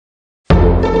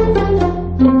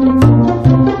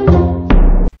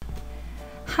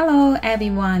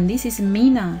everyone, this is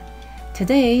Mina.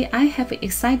 Today I have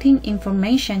exciting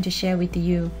information to share with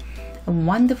you. A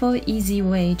wonderful, easy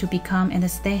way to become and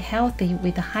stay healthy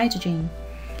with hydrogen.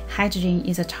 Hydrogen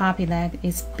is a topic that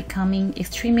is becoming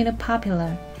extremely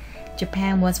popular.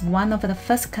 Japan was one of the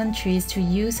first countries to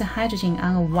use hydrogen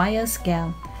on a wider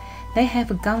scale. They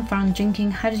have gone from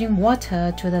drinking hydrogen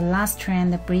water to the last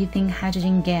trend breathing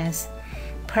hydrogen gas.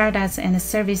 Products and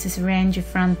services range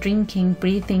from drinking,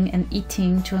 breathing, and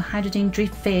eating to hydrogen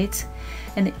drip feeds,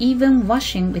 and even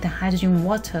washing with hydrogen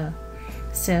water.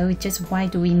 So just why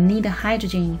do we need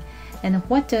hydrogen, and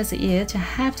what does it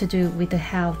have to do with the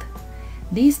health?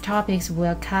 These topics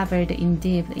were covered in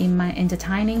depth in my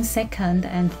entertaining second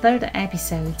and third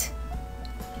episodes.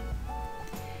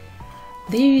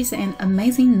 There is an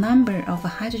amazing number of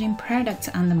hydrogen products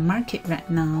on the market right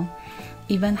now.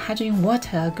 Even hydrogen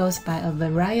water goes by a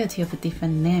variety of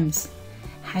different names.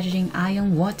 Hydrogen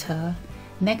ion water,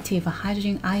 negative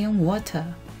hydrogen ion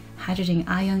water, hydrogen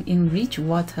ion enriched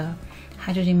water,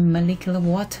 hydrogen molecular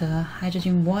water,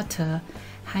 hydrogen water,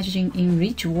 hydrogen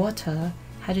enriched water,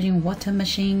 hydrogen water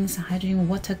machines, hydrogen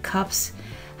water cups,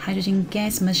 hydrogen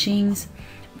gas machines,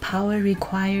 power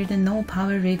required, no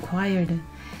power required.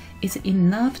 It's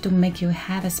enough to make your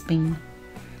head spin.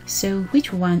 So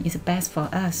which one is best for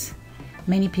us?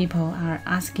 Many people are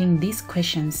asking these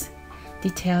questions.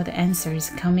 Detailed answers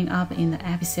coming up in the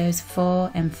episodes 4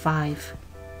 and 5.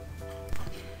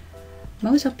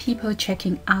 Most of people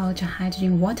checking out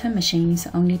hydrogen water machines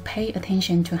only pay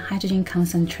attention to hydrogen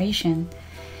concentration.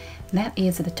 That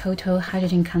is the total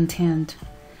hydrogen content.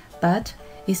 But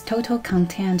is total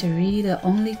content really the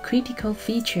only critical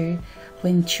feature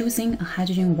when choosing a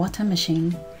hydrogen water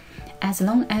machine? As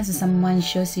long as someone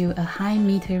shows you a high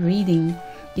meter reading,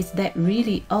 is that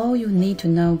really all you need to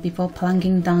know before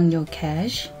plunging down your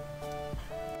cash?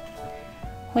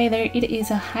 Whether it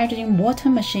is a hydrogen water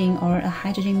machine or a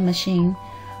hydrogen machine,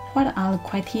 what are the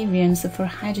criterion for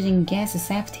hydrogen gas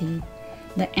safety?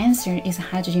 The answer is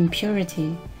hydrogen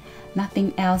purity.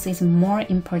 Nothing else is more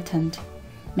important.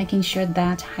 Making sure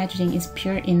that hydrogen is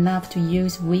pure enough to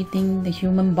use within the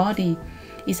human body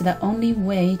is the only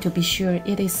way to be sure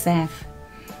it is safe.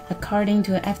 According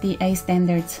to FDA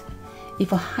standards, if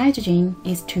hydrogen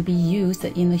is to be used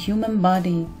in the human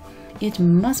body, it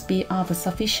must be of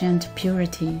sufficient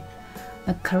purity.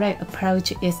 The correct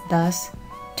approach is thus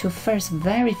to first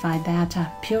verify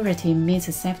that purity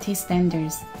meets safety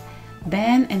standards.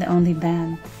 Then and only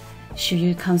then should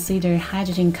you consider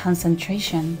hydrogen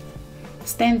concentration.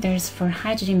 Standards for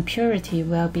hydrogen purity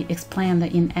will be explained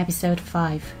in episode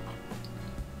 5.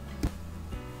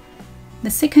 The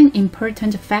second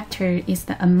important factor is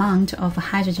the amount of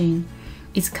hydrogen,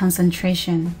 its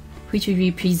concentration, which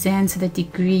represents the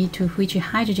degree to which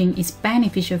hydrogen is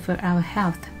beneficial for our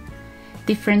health.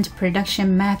 Different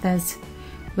production methods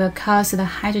will cause the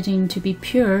hydrogen to be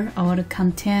pure or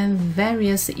contain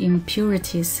various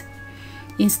impurities.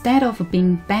 Instead of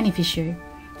being beneficial,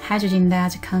 hydrogen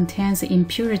that contains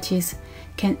impurities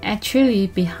can actually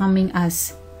be harming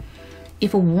us.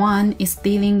 If one is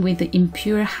dealing with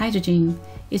impure hydrogen,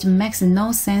 it makes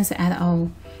no sense at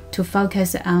all to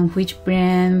focus on which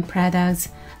brand products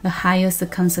the highest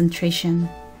concentration.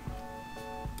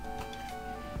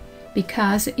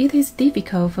 Because it is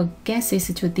difficult for gases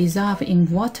to dissolve in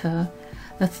water,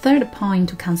 the third point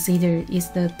to consider is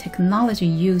the technology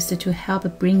used to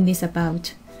help bring this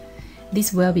about.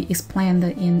 This will be explained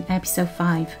in episode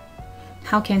 5.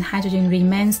 How can hydrogen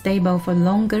remain stable for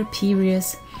longer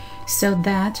periods so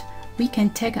that we can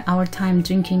take our time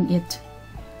drinking it?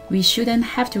 We shouldn't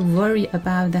have to worry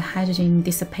about the hydrogen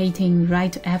dissipating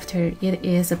right after it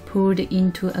is poured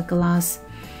into a glass.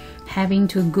 Having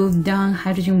to cool down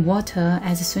hydrogen water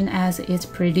as soon as it's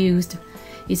produced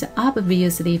is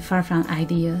obviously far from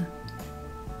ideal.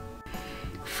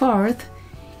 Fourth,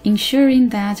 ensuring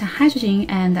that hydrogen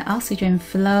and oxygen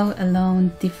flow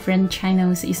along different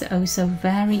channels is also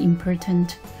very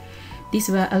important. This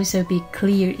will also be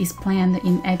clearly explained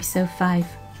in episode 5.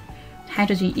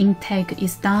 Hydrogen intake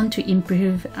is done to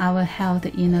improve our health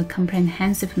in a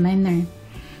comprehensive manner.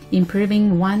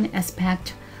 Improving one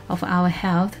aspect of our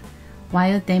health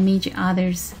while damaging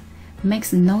others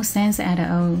makes no sense at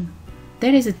all.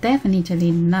 That is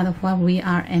definitely not what we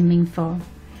are aiming for.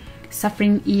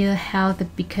 Suffering ill health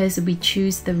because we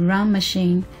choose the wrong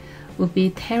machine would be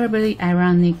terribly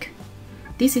ironic.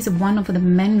 This is one of the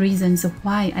main reasons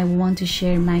why I want to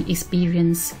share my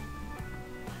experience.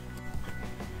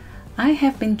 I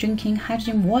have been drinking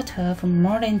hydrogen water for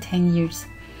more than 10 years.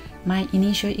 My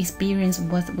initial experience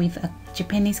was with a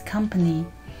Japanese company.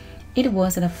 It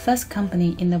was the first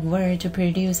company in the world to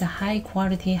produce a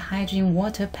high-quality hydrogen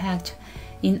water packed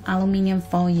in aluminum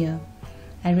foil.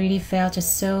 I really felt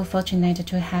so fortunate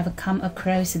to have come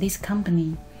across this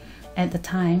company. At the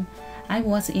time, I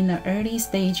was in the early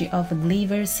stage of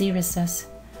liver cirrhosis,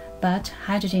 but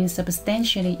hydrogen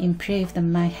substantially improved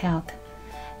my health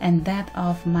and that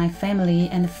of my family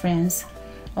and friends.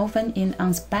 Often in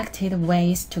unexpected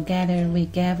ways, together we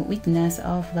gave witness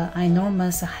of the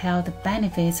enormous health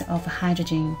benefits of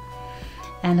hydrogen.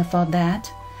 And for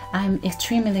that, I am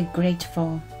extremely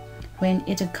grateful. When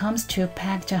it comes to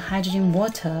packed hydrogen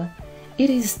water, it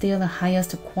is still the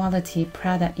highest quality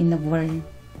product in the world.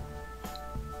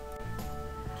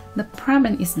 The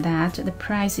problem is that the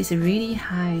price is really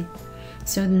high,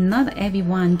 so not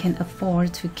everyone can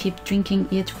afford to keep drinking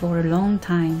it for a long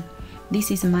time. This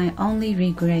is my only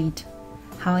regret.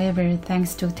 However,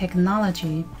 thanks to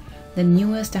technology, the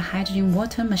newest hydrogen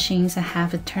water machines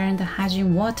have turned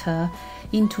hydrogen water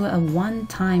into a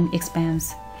one-time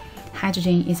expense.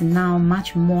 Hydrogen is now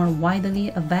much more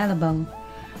widely available,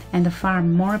 and far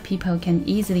more people can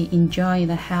easily enjoy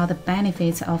the health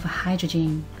benefits of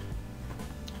hydrogen.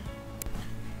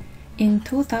 In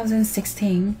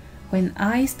 2016, when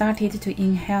I started to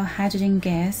inhale hydrogen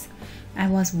gas, I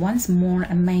was once more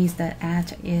amazed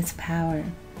at its power.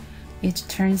 It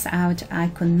turns out I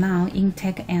could now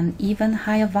intake an even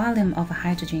higher volume of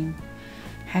hydrogen.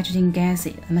 Hydrogen gas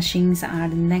machines are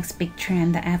the next big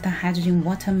trend after hydrogen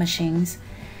water machines.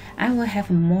 I will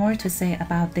have more to say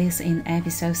about this in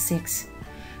episode 6.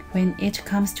 When it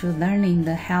comes to learning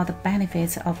the health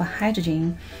benefits of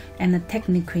hydrogen and the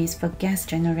techniques for gas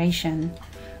generation,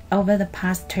 over the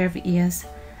past 12 years,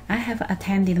 I have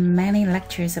attended many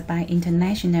lectures by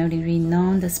internationally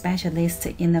renowned specialists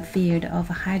in the field of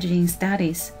hydrogen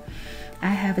studies. I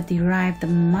have derived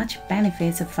much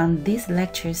benefits from these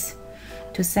lectures.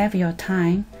 To save your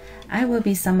time, I will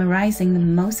be summarizing the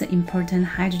most important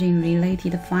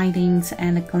hydrogen-related findings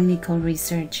and clinical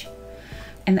research.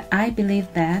 And I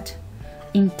believe that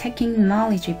intaking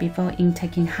knowledge before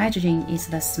intaking hydrogen is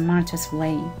the smartest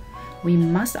way. We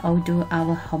must all do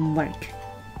our homework.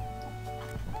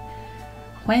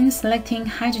 When selecting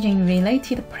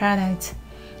hydrogen-related products,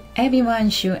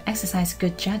 everyone should exercise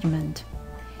good judgment.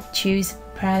 Choose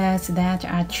products that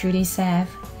are truly safe,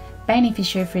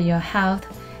 beneficial for your health,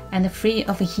 and free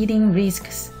of hidden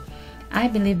risks. I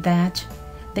believe that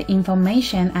the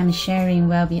information I'm sharing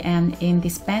will be an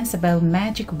indispensable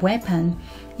magic weapon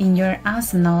in your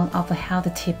arsenal of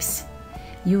health tips.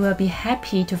 You will be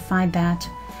happy to find that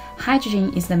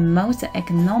hydrogen is the most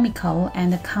economical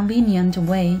and convenient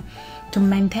way to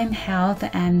maintain health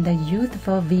and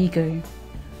youthful vigor.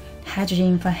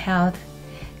 Hydrogen for health.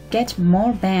 Get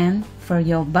more bang for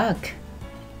your buck.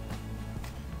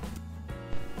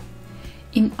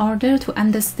 In order to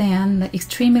understand the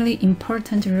extremely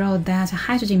important role that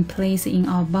hydrogen plays in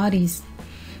our bodies,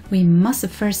 we must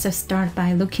first start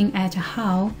by looking at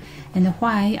how and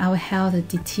why our health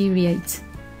deteriorates.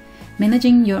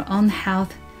 Managing your own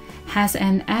health has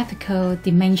an ethical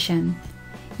dimension.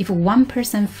 If one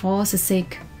person falls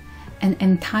sick, an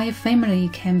entire family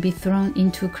can be thrown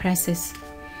into crisis.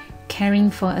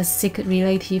 Caring for a sick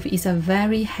relative is a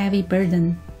very heavy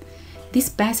burden. This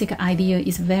basic idea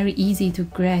is very easy to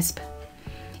grasp.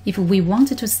 If we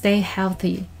want to stay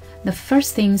healthy, the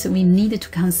first things we need to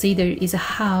consider is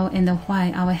how and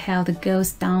why our health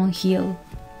goes downhill.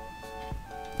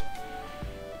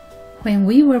 When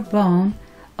we were born,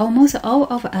 almost all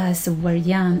of us were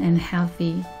young and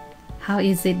healthy. How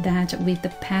is it that with the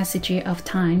passage of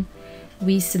time,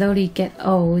 we slowly get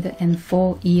old and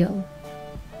fall ill?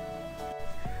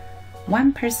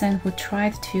 One person who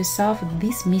tried to solve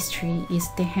this mystery is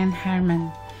Dan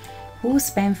Harmon, who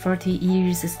spent 40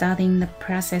 years studying the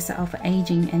process of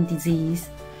aging and disease.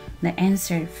 The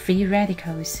answer: free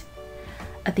radicals.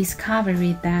 A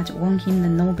discovery that won him the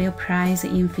Nobel Prize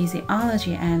in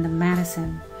Physiology and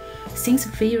Medicine. Since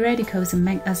free radicals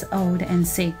make us old and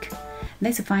sick,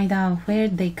 let's find out where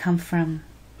they come from.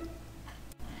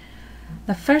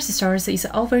 The first source is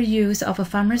overuse of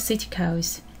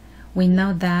pharmaceuticals. We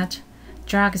know that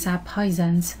drugs are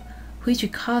poisons,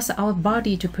 which cause our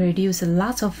body to produce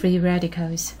lots of free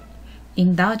radicals.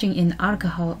 Indulging in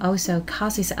alcohol also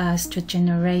causes us to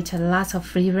generate lots of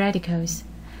free radicals.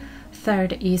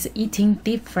 Third is eating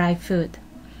deep-fried food.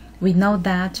 We know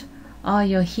that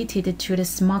oil heated to the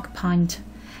smoke point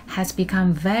has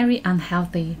become very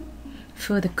unhealthy.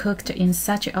 Food cooked in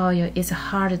such oil is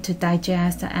hard to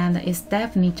digest and is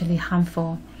definitely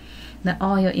harmful. The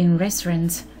oil in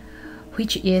restaurants,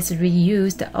 which is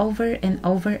reused over and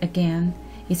over again,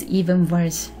 is even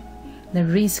worse. The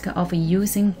risk of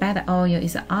using bad oil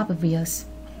is obvious,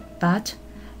 but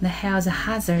the health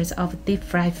hazards of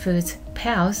deep-fried foods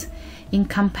pales in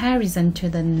comparison to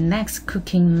the next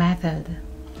cooking method.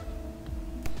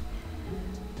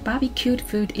 Barbecued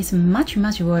food is much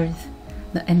worse.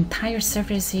 The entire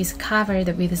surface is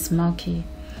covered with smoky,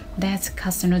 that's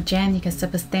carcinogenic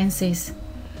substances.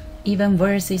 Even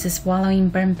worse is swallowing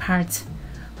burnt parts,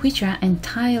 which are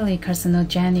entirely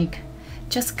carcinogenic.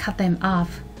 Just cut them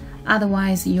off,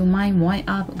 otherwise you might wind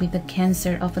up with the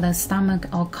cancer of the stomach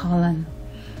or colon.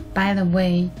 By the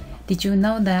way, did you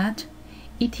know that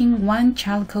eating one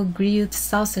charcoal grilled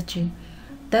sausage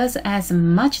does as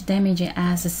much damage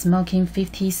as smoking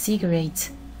 50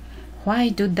 cigarettes? Why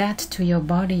do that to your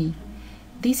body?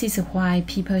 This is why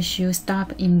people should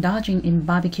stop indulging in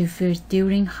barbecue food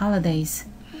during holidays.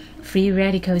 Free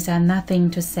radicals are nothing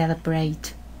to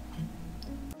celebrate.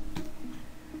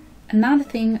 Another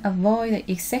thing, avoid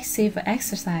excessive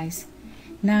exercise.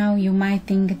 Now you might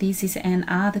think this is an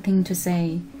odd thing to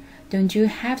say. Don't you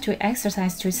have to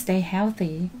exercise to stay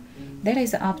healthy? That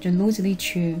is absolutely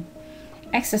true.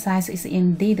 Exercise is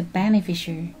indeed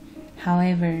beneficial.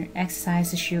 However,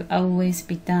 exercise should always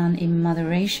be done in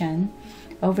moderation.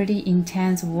 Overly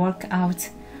intense workouts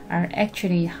are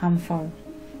actually harmful.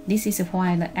 This is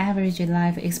why the average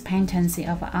life expectancy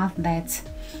of athletes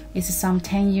is some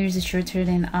 10 years shorter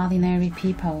than ordinary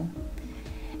people.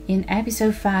 In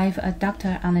episode 5, a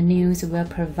doctor on the news will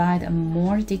provide a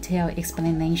more detailed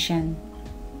explanation.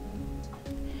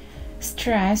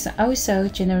 Stress also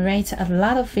generates a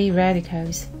lot of free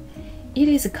radicals. It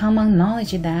is common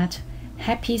knowledge that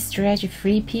happy,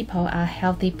 stress-free people are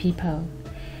healthy people.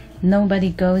 Nobody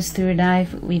goes through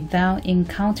life without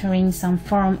encountering some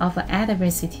form of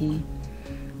adversity.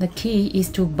 The key is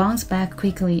to bounce back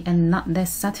quickly and not let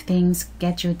such things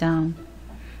get you down.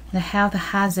 The health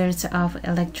hazards of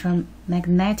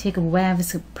electromagnetic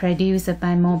waves produced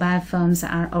by mobile phones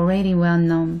are already well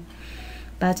known,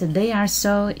 but they are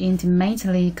so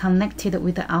intimately connected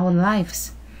with our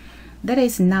lives that it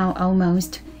is now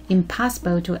almost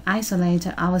impossible to isolate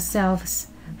ourselves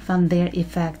from their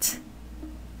effects.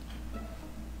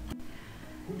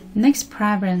 Next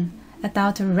problem,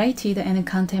 adulterated and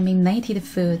contaminated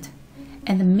food,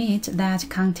 and meat that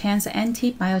contains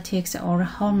antibiotics or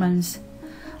hormones.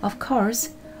 Of course,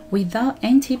 without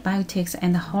antibiotics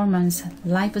and hormones,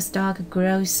 livestock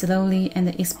grow slowly and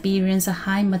experience a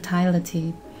high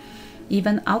mortality.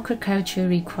 Even aquaculture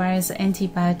requires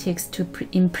antibiotics to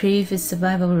improve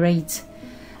survival rates.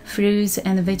 Fruits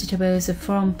and vegetables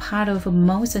form part of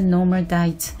most normal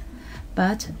diets,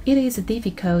 but it is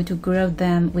difficult to grow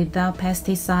them without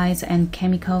pesticides and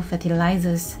chemical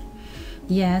fertilizers.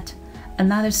 Yet,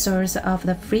 another source of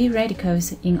the free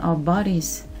radicals in our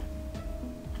bodies.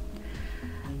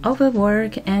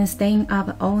 Overwork and staying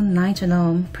up all night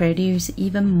long produce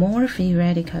even more free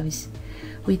radicals.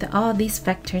 With all these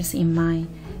factors in mind,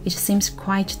 it seems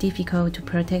quite difficult to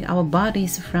protect our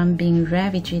bodies from being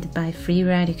ravaged by free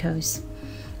radicals.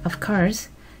 Of course,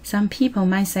 some people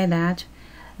might say that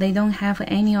they don't have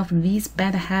any of these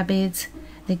bad habits,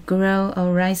 they grow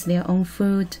or raise their own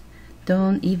food,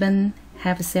 don't even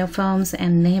have cell phones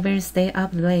and never stay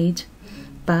up late.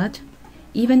 But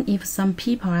even if some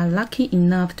people are lucky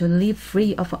enough to live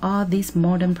free of all these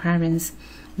modern problems,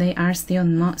 they are still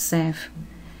not safe.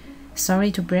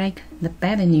 Sorry to break the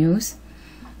bad news.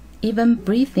 Even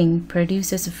breathing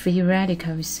produces free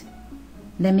radicals.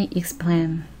 Let me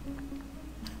explain.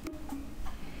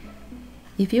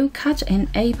 If you cut an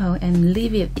apple and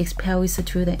leave it exposed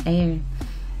to the air,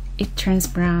 it turns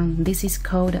brown. This is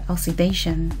called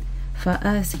oxidation. For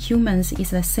us humans, it's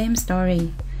the same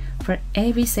story. For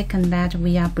every second that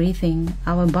we are breathing,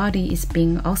 our body is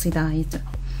being oxidized.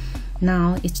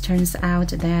 Now it turns out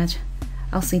that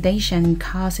oxidation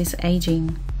causes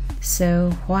aging.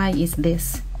 So why is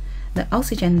this? The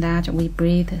oxygen that we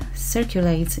breathe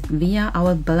circulates via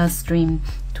our bloodstream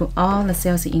to all the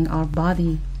cells in our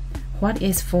body. What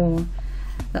is for?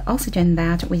 The oxygen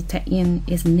that we take in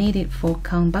is needed for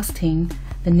combusting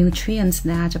the nutrients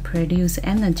that produce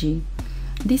energy.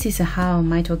 This is how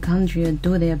mitochondria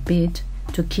do their bit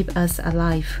to keep us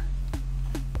alive.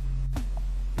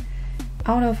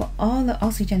 Out of all the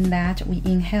oxygen that we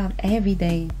inhale every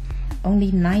day,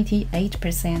 only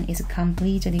 98% is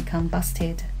completely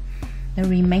combusted. The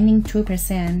remaining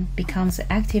 2% becomes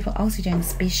active oxygen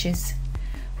species,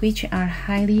 which are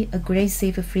highly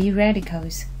aggressive free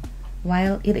radicals.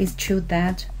 While it is true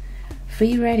that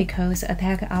free radicals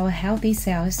attack our healthy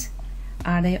cells,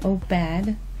 are they all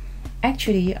bad?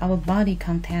 Actually, our body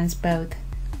contains both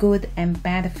good and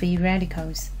bad free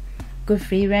radicals. good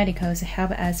free radicals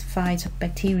help us fight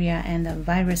bacteria and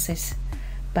viruses,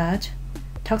 but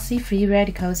toxic free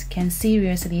radicals can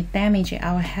seriously damage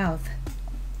our health.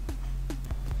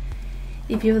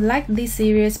 If you like this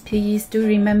series, please do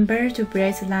remember to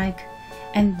press like,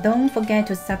 and don't forget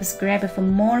to subscribe for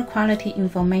more quality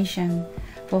information.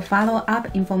 For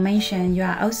follow-up information, you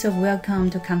are also welcome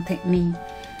to contact me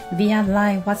via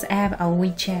Line, WhatsApp, or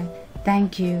WeChat.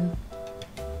 Thank you.